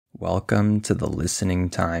Welcome to the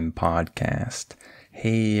Listening Time Podcast.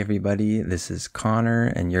 Hey everybody, this is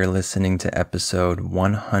Connor and you're listening to episode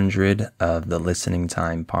 100 of the Listening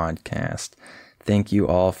Time Podcast. Thank you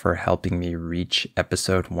all for helping me reach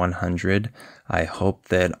episode 100. I hope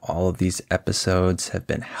that all of these episodes have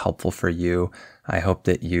been helpful for you. I hope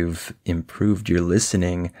that you've improved your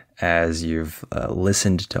listening as you've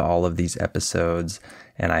listened to all of these episodes.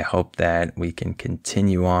 And I hope that we can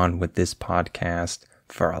continue on with this podcast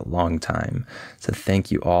for a long time. So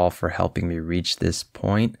thank you all for helping me reach this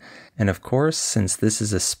point. And of course, since this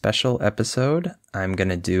is a special episode, I'm going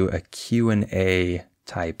to do a Q&A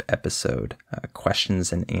type episode,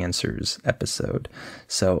 questions and answers episode.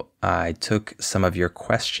 So I took some of your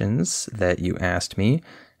questions that you asked me,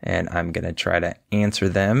 and I'm going to try to answer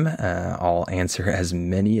them. I'll answer as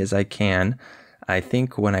many as I can. I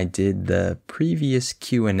think when I did the previous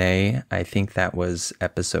Q&A, I think that was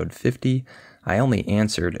episode 50, I only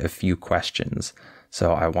answered a few questions.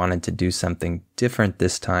 So I wanted to do something different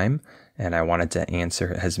this time, and I wanted to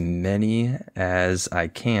answer as many as I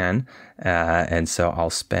can. And so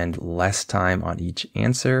I'll spend less time on each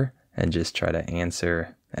answer and just try to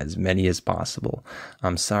answer as many as possible.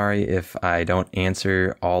 I'm sorry if I don't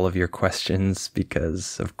answer all of your questions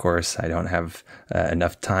because, of course, I don't have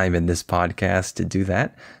enough time in this podcast to do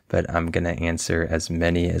that, but I'm going to answer as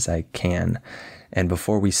many as I can. And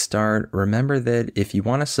before we start, remember that if you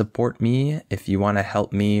want to support me, if you want to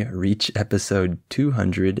help me reach episode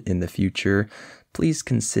 200 in the future, please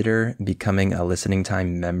consider becoming a Listening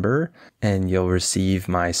Time member, and you'll receive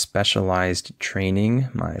my specialized training,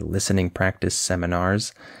 my listening practice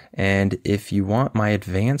seminars. And if you want my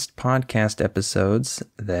advanced podcast episodes,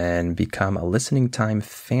 then become a Listening Time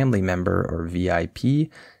family member or VIP,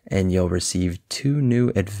 and you'll receive 2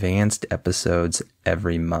 new advanced episodes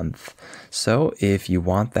every month. So if you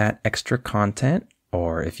want that extra content,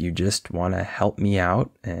 or if you just want to help me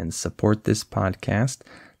out and support this podcast,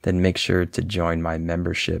 then make sure to join my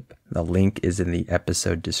membership. The link is in the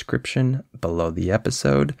episode description below the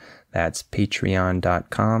episode. That's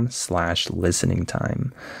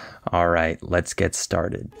patreon.com/listeningtime. All right, let's get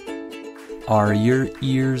started. Are your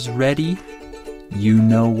ears ready? You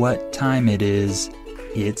know what time it is.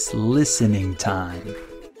 It's listening time.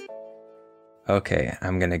 Okay,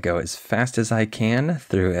 I'm going to go as fast as I can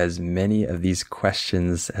through as many of these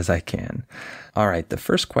questions as I can. All right, the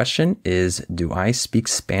first question is, do I speak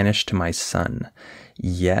Spanish to my son?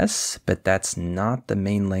 Yes, but that's not the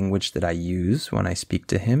main language that I use when I speak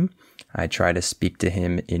to him. I try to speak to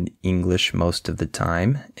him in English most of the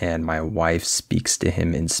time, and my wife speaks to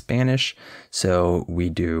him in Spanish. So we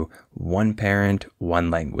do one parent,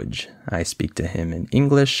 one language. I speak to him in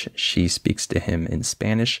English. She speaks to him in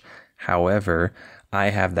Spanish. However, I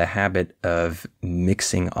have the habit of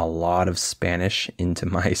mixing a lot of Spanish into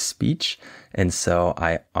my speech, and so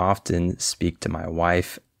I often speak to my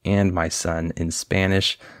wife and my son in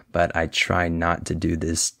Spanish, but I try not to do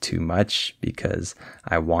this too much because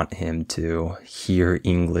I want him to hear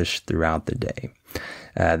English throughout the day.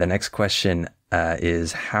 The next question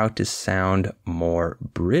is how to sound more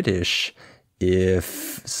British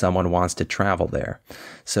if someone wants to travel there.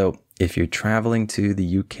 So if you're traveling to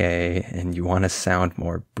the UK and you want to sound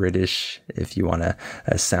more British, if you want to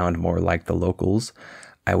sound more like the locals,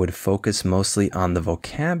 I would focus mostly on the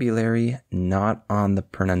vocabulary, not on the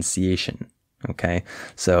pronunciation. Okay,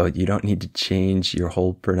 so you don't need to change your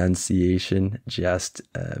whole pronunciation just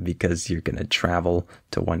because you're going to travel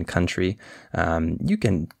to one country. You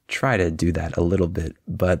can try to do that a little bit,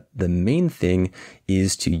 but the main thing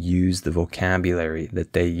is to use the vocabulary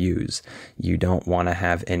that they use. You don't want to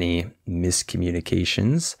have any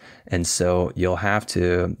miscommunications, and so you'll have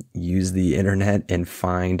to use the internet and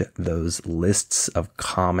find those lists of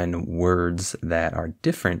common words that are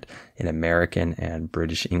different in American and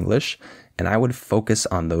British English. And I would focus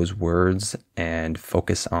on those words and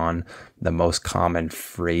focus on the most common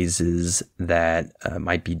phrases that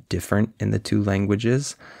might be different in the two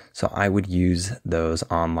languages. So I would use those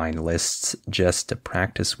online lists just to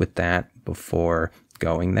practice with that before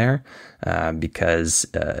going there, because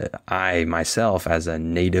I myself, as a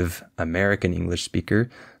native American English speaker,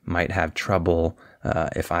 might have trouble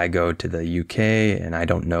if I go to the UK and I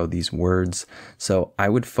don't know these words. So I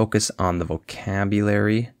would focus on the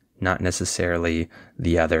vocabulary, not necessarily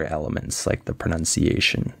the other elements like the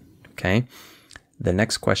pronunciation. Okay. The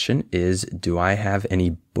next question is, do I have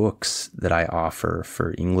any books that I offer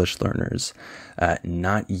for English learners?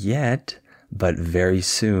 Not yet, but very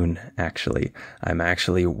soon, actually. I'm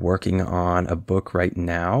actually working on a book right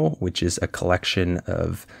now, which is a collection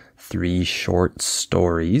of 3 short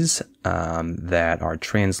stories that are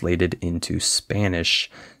translated into Spanish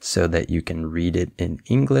so that you can read it in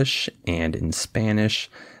English and in Spanish.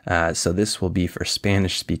 So this will be for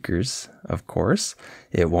Spanish speakers, of course.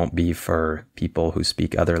 It won't be for people who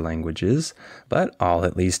speak other languages, but I'll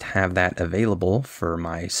at least have that available for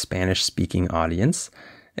my Spanish-speaking audience.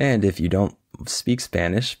 And if you don't speak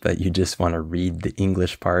Spanish, but you just want to read the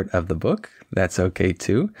English part of the book, that's okay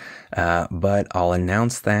too. But I'll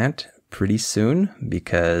announce that pretty soon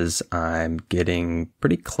because I'm getting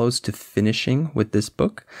pretty close to finishing with this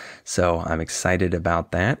book. So I'm excited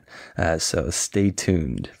about that. So stay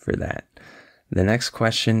tuned for that. The next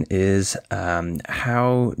question is,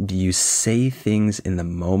 how do you say things in the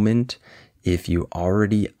moment if you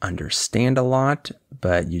already understand a lot,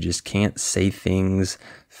 but you just can't say things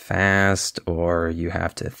fast, or you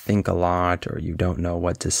have to think a lot, or you don't know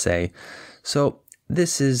what to say? So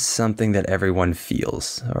this is something that everyone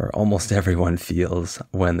feels, or almost everyone feels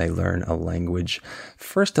when they learn a language.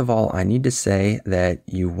 First of all, I need to say that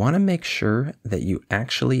you want to make sure that you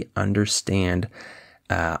actually understand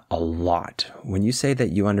a lot. When you say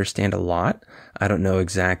that you understand a lot, I don't know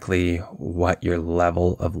exactly what your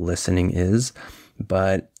level of listening is,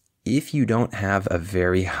 but if you don't have a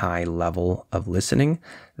very high level of listening,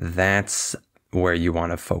 that's where you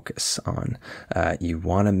want to focus on. You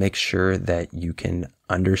want to make sure that you can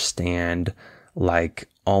understand like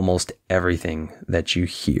almost everything that you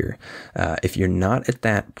hear. If you're not at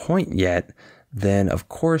that point yet, then of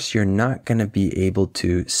course you're not going to be able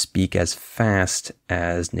to speak as fast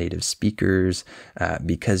as native speakers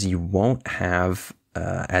because you won't have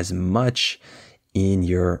as much in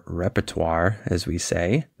your repertoire, as we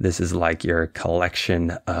say. This is like your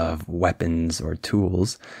collection of weapons or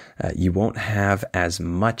tools. You won't have as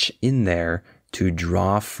much in there to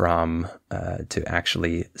draw from to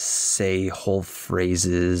actually say whole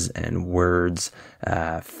phrases and words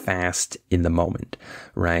fast in the moment,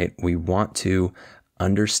 right? We want to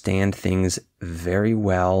understand things very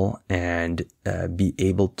well and be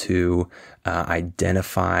able to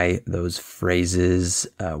identify those phrases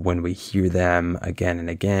when we hear them again and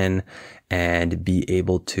again, and be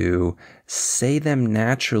able to say them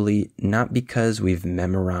naturally, not because we've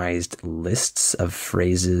memorized lists of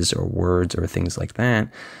phrases or words or things like that,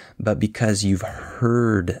 but because you've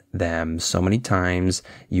heard them so many times,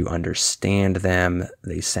 you understand them,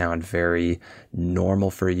 they sound very normal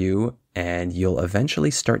for you, and you'll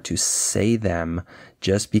eventually start to say them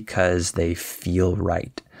just because they feel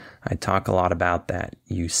right. I talk a lot about that.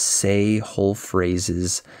 You say whole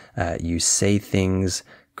phrases, you say things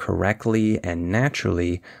correctly and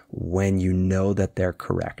naturally when you know that they're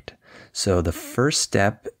correct. So the first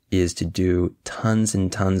step is to do tons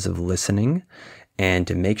and tons of listening and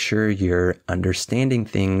to make sure you're understanding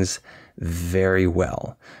things very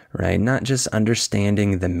well, right? Not just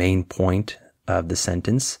understanding the main point of the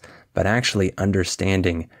sentence, but actually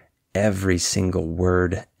understanding every single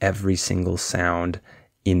word, every single sound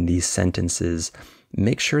in these sentences.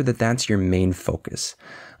 Make sure that that's your main focus.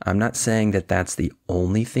 I'm not saying that that's the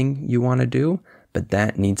only thing you want to do, but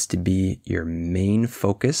that needs to be your main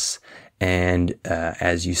focus. And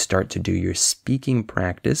as you start to do your speaking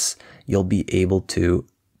practice, you'll be able to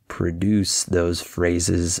produce those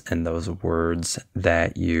phrases and those words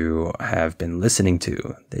that you have been listening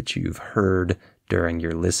to, that you've heard during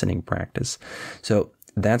your listening practice. So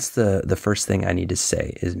that's the first thing I need to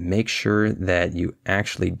say, is make sure that you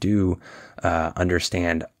actually do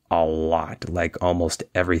understand a lot, like almost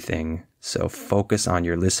everything. So focus on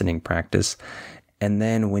your listening practice. And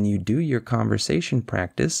then when you do your conversation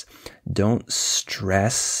practice, don't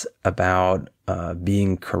stress about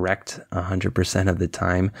being correct 100% of the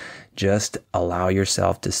time. Just allow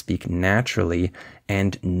yourself to speak naturally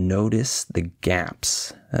and notice the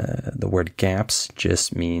gaps. The word gaps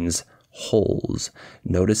just means holes.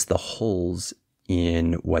 Notice the holes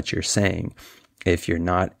in what you're saying. If you're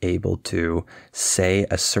not able to say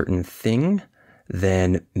a certain thing,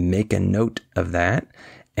 then make a note of that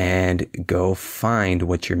and go find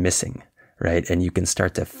what you're missing, right? And you can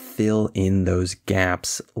start to fill in those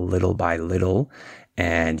gaps little by little,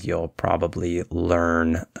 and you'll probably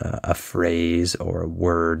learn a phrase or a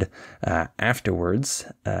word afterwards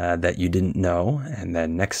that you didn't know. And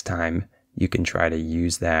then next time you can try to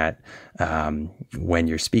use that when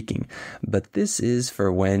you're speaking. But this is for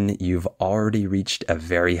when you've already reached a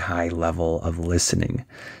very high level of listening.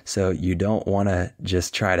 So you don't want to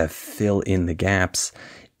just try to fill in the gaps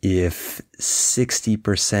if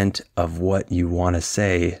 60% of what you want to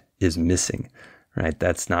say is missing, right?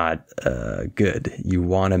 That's not good. You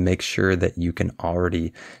want to make sure that you can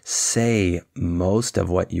already say most of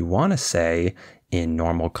what you want to say in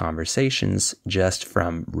normal conversations just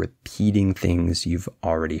from repeating things you've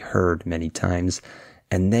already heard many times.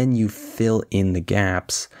 And then you fill in the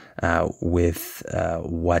gaps with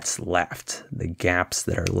what's left, the gaps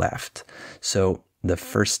that are left. So the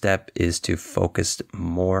first step is to focus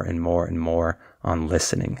more and more and more on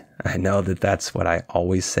listening. I know that that's what I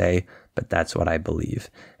always say, but that's what I believe.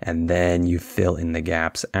 And then you fill in the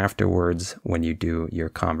gaps afterwards when you do your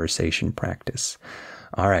conversation practice.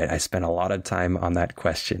 All right, I spent a lot of time on that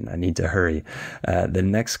question. I need to hurry. The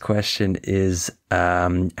next question is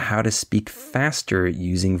how to speak faster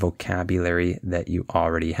using vocabulary that you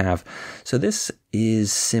already have. So this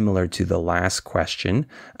is similar to the last question.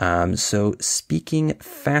 So speaking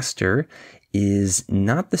faster is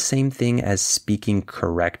not the same thing as speaking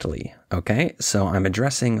correctly. Okay, so I'm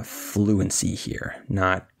addressing fluency here,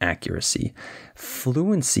 not accuracy.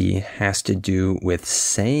 Fluency has to do with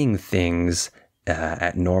saying things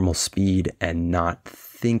at normal speed and not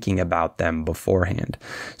thinking about them beforehand.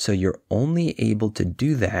 So you're only able to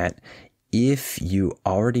do that if you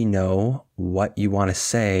already know what you want to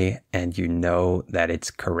say and you know that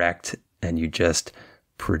it's correct and you just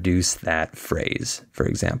produce that phrase, for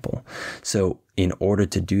example. So in order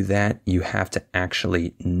to do that, you have to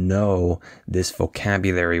actually know this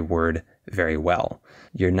vocabulary word very well.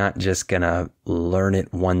 You're not just going to learn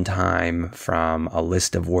it one time from a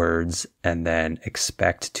list of words and then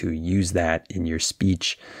expect to use that in your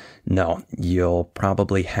speech. No, you'll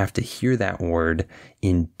probably have to hear that word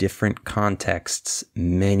in different contexts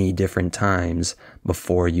many different times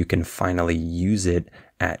before you can finally use it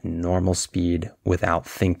at normal speed without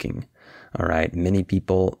thinking. All right. Many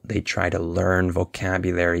people, they try to learn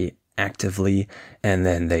vocabulary actively, and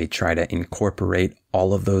then they try to incorporate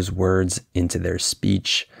all of those words into their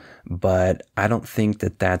speech. But I don't think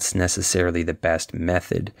that that's necessarily the best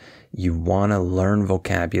method. You want to learn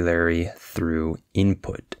vocabulary through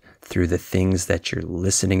input, through the things that you're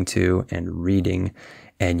listening to and reading,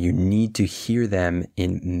 and you need to hear them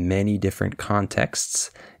in many different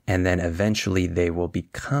contexts, and then eventually they will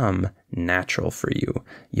become natural for you.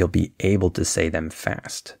 You'll be able to say them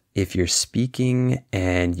fast. If you're speaking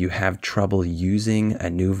and you have trouble using a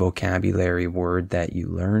new vocabulary word that you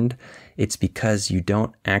learned, it's because you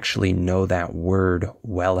don't actually know that word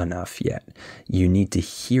well enough yet. You need to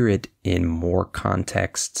hear it in more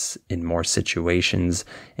contexts, in more situations,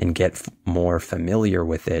 and get more familiar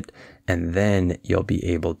with it, and then you'll be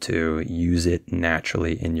able to use it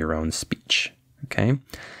naturally in your own speech. Okay?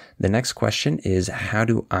 The next question is, how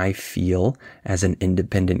do I feel as an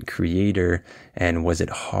independent creator, and was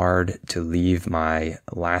it hard to leave my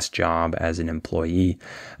last job as an employee?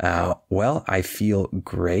 Well, I feel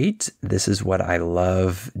great. This is what I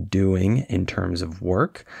love doing in terms of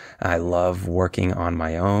work. I love working on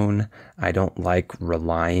my own. I don't like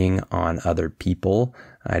relying on other people.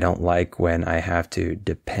 I don't like when I have to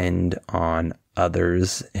depend on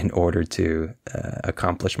others in order to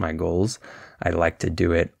accomplish my goals. I like to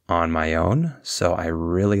do it on my own, so I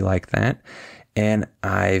really like that. And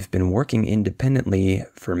I've been working independently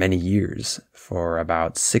for many years, for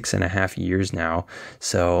about 6.5 years now.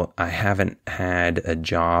 So I haven't had a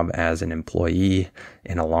job as an employee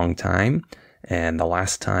in a long time. And the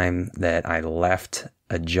last time that I left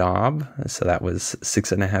a job, so that was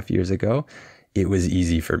 6.5 years ago, it was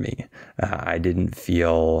easy for me. I didn't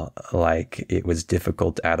feel like it was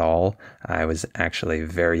difficult at all. I was actually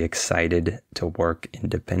very excited to work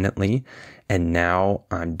independently. And now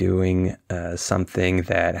I'm doing something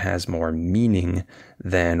that has more meaning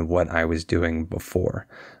than what I was doing before.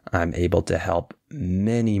 I'm able to help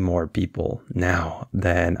many more people now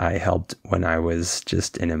than I helped when I was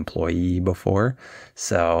just an employee before.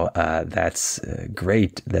 So that's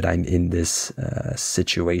great that I'm in this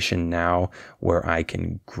situation now where I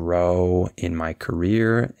can grow in my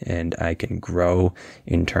career and I can grow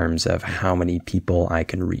in terms of how many people I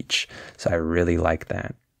can reach. So I really like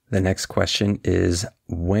that. The next question is,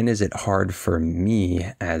 when is it hard for me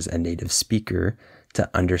as a native speaker to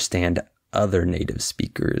understand other native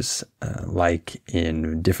speakers, like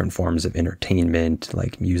in different forms of entertainment,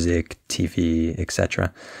 like music, TV,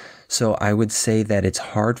 etc.? So I would say that it's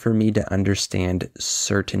hard for me to understand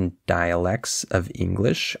certain dialects of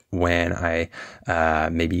English when I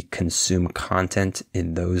maybe consume content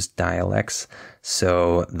in those dialects.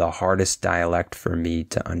 So the hardest dialect for me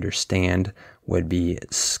to understand would be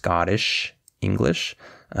Scottish English.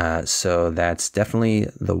 So that's definitely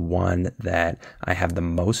the one that I have the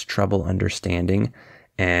most trouble understanding.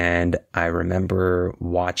 And I remember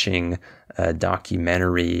watching a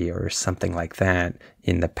documentary or something like that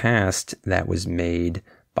in the past that was made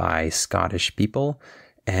by Scottish people.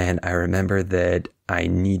 And I remember that I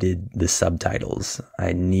needed the subtitles.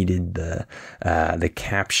 I needed the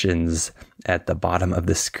captions at the bottom of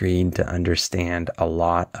the screen to understand a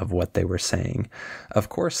lot of what they were saying. Of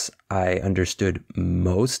course, I understood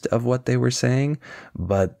most of what they were saying,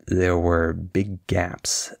 but there were big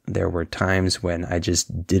gaps. There were times when I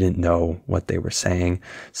just didn't know what they were saying,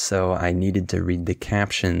 so I needed to read the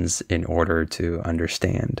captions in order to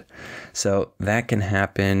understand. So that can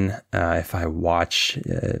happen if I watch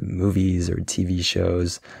movies or TV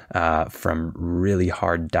shows from really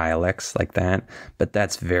hard dialects like that, but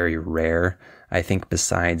that's very rare. I think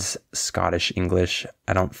besides Scottish English,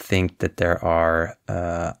 I don't think that there are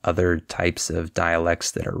other types of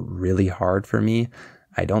dialects that are really hard for me.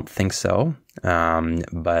 I don't think so.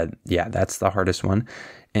 But yeah, that's the hardest one.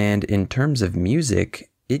 And in terms of music,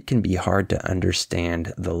 it can be hard to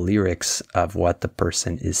understand the lyrics of what the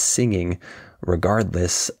person is singing,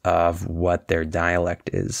 regardless of what their dialect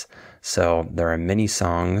is. So there are many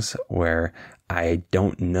songs where I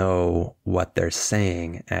don't know what they're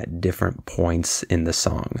saying at different points in the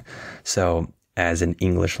song. So as an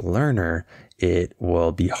English learner, it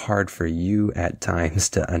will be hard for you at times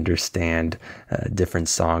to understand different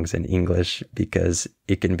songs in English because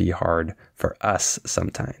it can be hard for us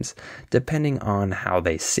sometimes, depending on how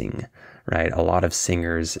they sing, right? A lot of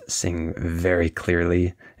singers sing very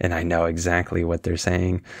clearly, and I know exactly what they're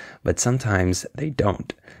saying, but sometimes they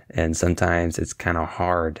don't. And sometimes it's kind of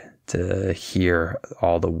hard to hear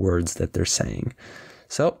all the words that they're saying.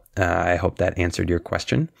 So I hope that answered your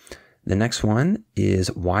question. The next one is,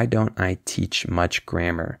 why don't I teach much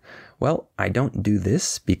grammar? Well, I don't do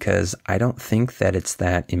this because I don't think that it's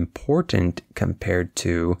that important compared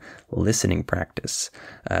to listening practice.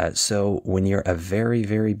 So when you're a very,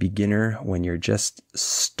 very beginner, when you're just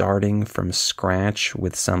starting from scratch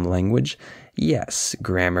with some language, yes,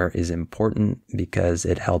 grammar is important because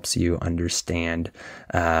it helps you understand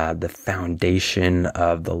the foundation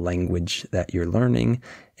of the language that you're learning,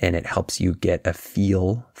 and it helps you get a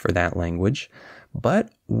feel for that language.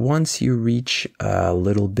 But once you reach a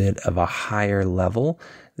little bit of a higher level,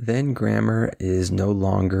 then grammar is no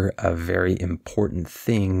longer a very important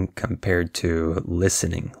thing compared to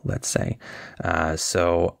listening, let's say.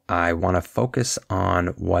 So I want to focus on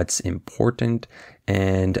what's important,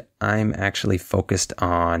 and I'm actually focused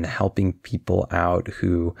on helping people out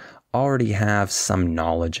who already have some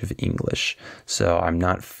knowledge of English. So I'm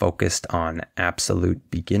not focused on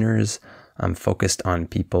absolute beginners. I'm focused on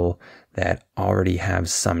people that already have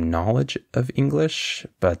some knowledge of English,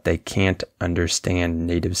 but they can't understand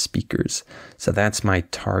native speakers. So that's my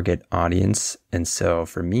target audience. And so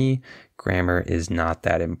for me, grammar is not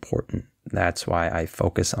that important. That's why I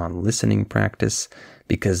focus on listening practice,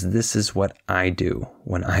 because this is what I do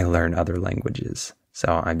when I learn other languages.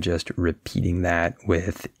 So I'm just repeating that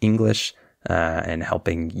with English and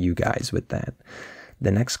helping you guys with that.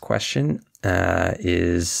 The next question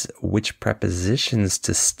is which prepositions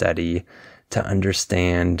to study to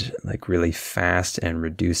understand like really fast and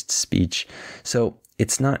reduced speech. So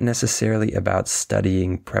it's not necessarily about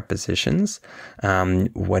studying prepositions.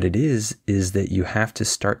 What it is that you have to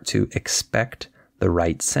start to expect the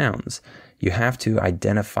right sounds. You have to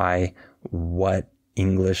identify what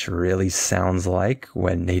English really sounds like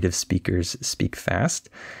when native speakers speak fast,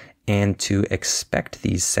 and to expect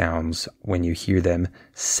these sounds when you hear them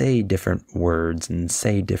say different words and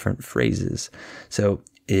say different phrases. So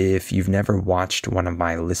if you've never watched one of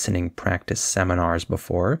my listening practice seminars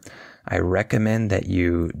before, I recommend that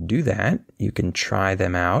you do that. You can try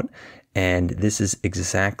them out. And this is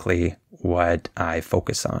exactly what I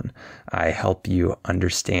focus on. I help you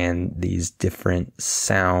understand these different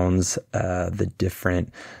sounds, the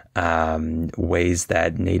different ways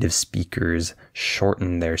that native speakers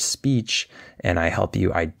shorten their speech, and I help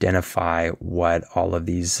you identify what all of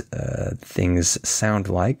these things sound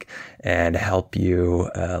like, and help you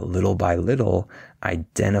little by little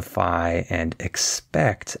identify and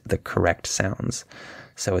expect the correct sounds.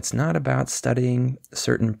 So it's not about studying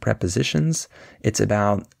certain prepositions. It's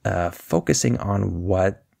about focusing on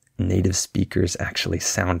what native speakers actually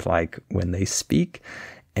sound like when they speak.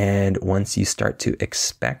 And once you start to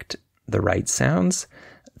expect the right sounds,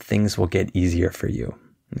 things will get easier for you.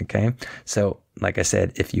 Okay. So like I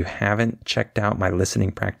said, if you haven't checked out my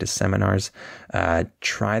listening practice seminars,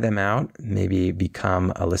 try them out. Maybe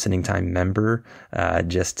become a Listening Time member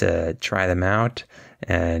just to try them out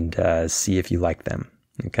and see if you like them.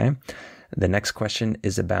 Okay. The next question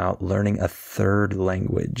is about learning a third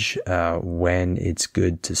language, when it's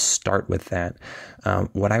good to start with that.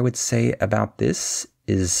 What I would say about this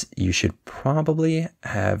is you should probably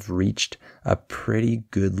have reached a pretty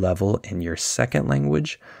good level in your second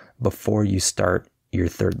language before you start your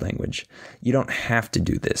third language. You don't have to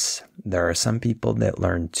do this. There are some people that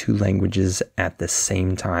learn 2 languages at the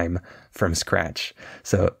same time from scratch.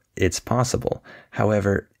 So it's possible.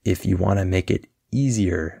 However, if you want to make it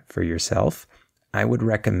easier for yourself, I would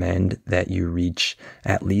recommend that you reach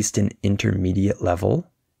at least an intermediate level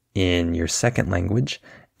in your second language,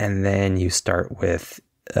 and then you start with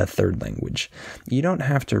a third language. You don't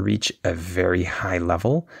have to reach a very high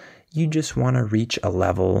level. You just want to reach a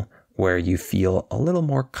level where you feel a little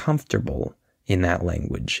more comfortable in that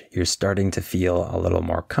language. You're starting to feel a little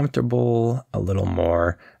more comfortable, a little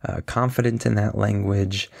more confident in that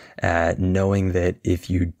language, knowing that if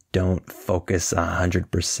you don't focus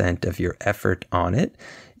 100% of your effort on it,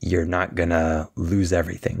 you're not going to lose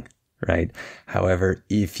everything, right? However,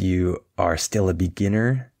 if you are still a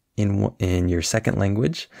beginner in your second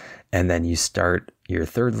language, and then you start your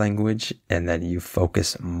third language, and then you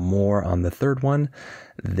focus more on the third one,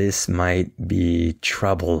 this might be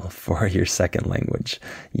trouble for your second language.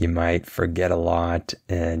 You might forget a lot,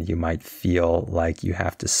 and you might feel like you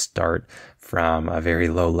have to start from a very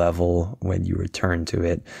low level when you return to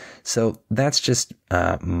it. So that's just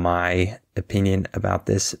my opinion about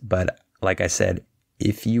this. But like I said,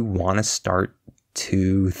 if you want to start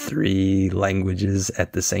 2, 3 languages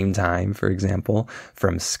at the same time, for example,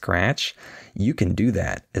 from scratch, you can do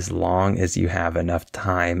that as long as you have enough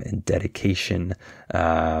time and dedication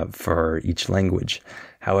for each language.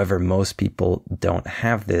 However, most people don't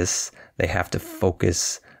have this. They have to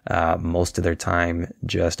focus most of their time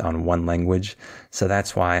just on one language. So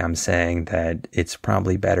that's why I'm saying that it's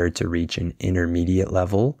probably better to reach an intermediate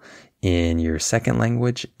level in your second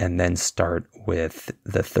language and then start with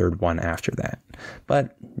the third one after that.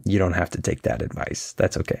 But you don't have to take that advice.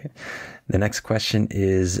 That's okay. The next question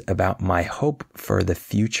is about my hope for the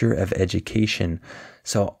future of education.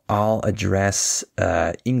 So I'll address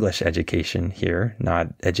English education here, not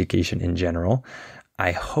education in general.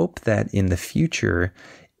 I hope that in the future,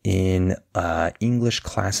 in English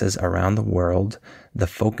classes around the world, the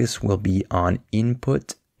focus will be on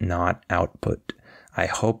input, not output. I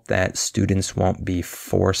hope that students won't be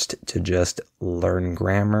forced to just learn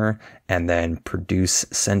grammar and then produce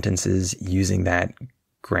sentences using that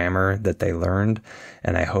grammar that they learned.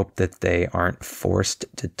 And I hope that they aren't forced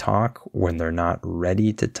to talk when they're not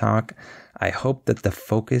ready to talk. I hope that the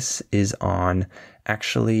focus is on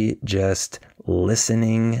actually just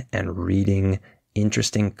listening and reading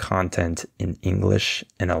interesting content in English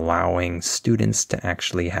and allowing students to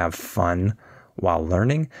actually have fun while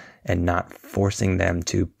learning and not forcing them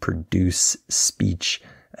to produce speech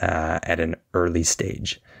at an early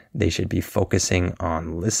stage. They should be focusing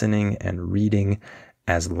on listening and reading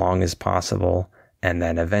as long as possible, and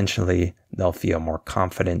then eventually they'll feel more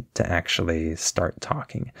confident to actually start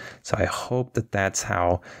talking. So I hope that that's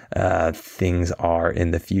how things are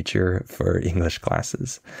in the future for English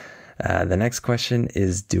classes. The next question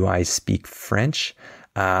is, do I speak French?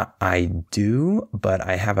 I do, but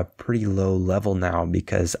I have a pretty low level now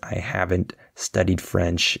because I haven't studied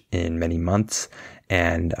French in many months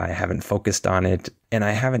and I haven't focused on it, and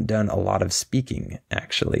I haven't done a lot of speaking,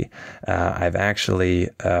 actually. I've actually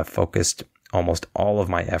focused almost all of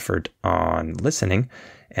my effort on listening,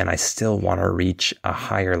 and I still want to reach a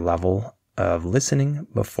higher level of listening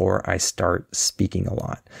before I start speaking a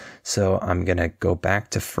lot. So I'm going to go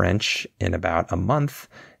back to French in about a month,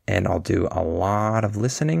 and I'll do a lot of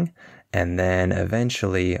listening, and then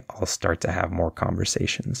eventually I'll start to have more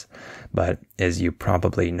conversations. But as you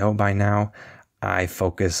probably know by now, I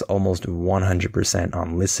focus almost 100%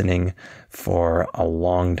 on listening for a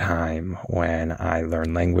long time when I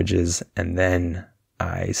learn languages, and then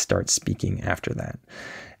I start speaking after that.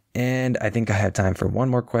 And I think I have time for one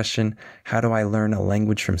more question. How do I learn a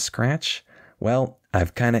language from scratch? Well,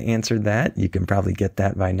 I've kind of answered that. You can probably get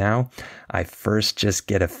that by now. I first just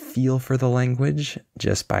get a feel for the language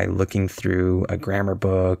just by looking through a grammar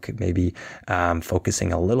book, maybe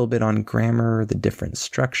focusing a little bit on grammar, the different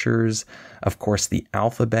structures, of course, the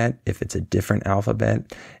alphabet, if it's a different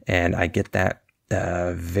alphabet. And I get that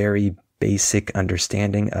very basic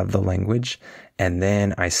understanding of the language. And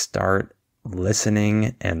then I start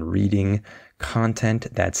listening and reading content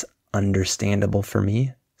that's understandable for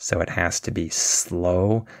me. So it has to be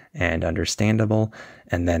slow and understandable.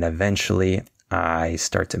 And then eventually I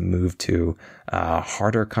start to move to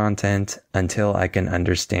harder content until I can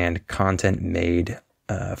understand content made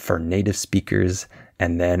for native speakers.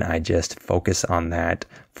 And then I just focus on that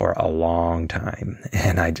for a long time.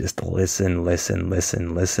 And I just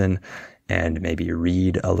listen, and maybe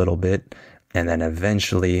read a little bit. And then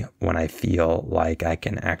eventually, when I feel like I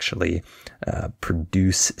can actually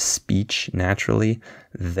produce speech naturally,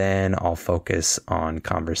 then I'll focus on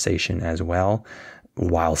conversation as well,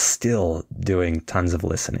 while still doing tons of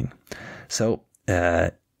listening. So,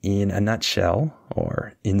 in a nutshell,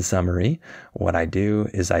 or in summary, what I do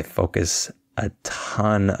is I focus a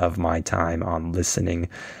ton of my time on listening,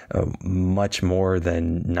 much more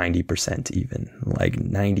than 90% even, like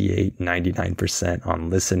 98, 99% on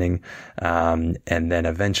listening. And then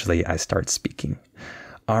eventually I start speaking.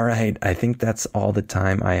 All right, I think that's all the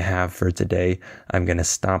time I have for today. I'm going to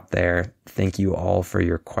stop there. Thank you all for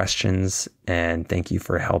your questions, and thank you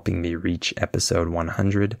for helping me reach episode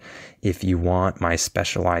 100. If you want my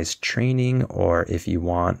specialized training, or if you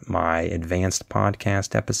want my advanced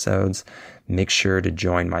podcast episodes, make sure to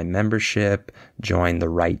join my membership, join the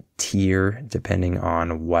right tier depending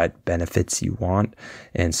on what benefits you want.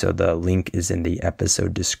 And so the link is in the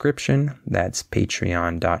episode description. That's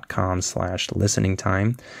patreon.com/listening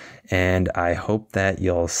time. And I hope that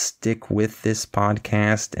you'll stick with this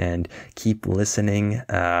podcast and keep listening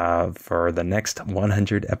for the next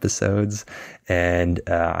 100 episodes. And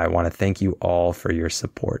I want to thank you all for your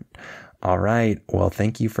support. All right. Well,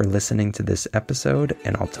 thank you for listening to this episode,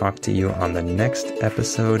 and I'll talk to you on the next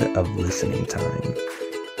episode of Listening Time.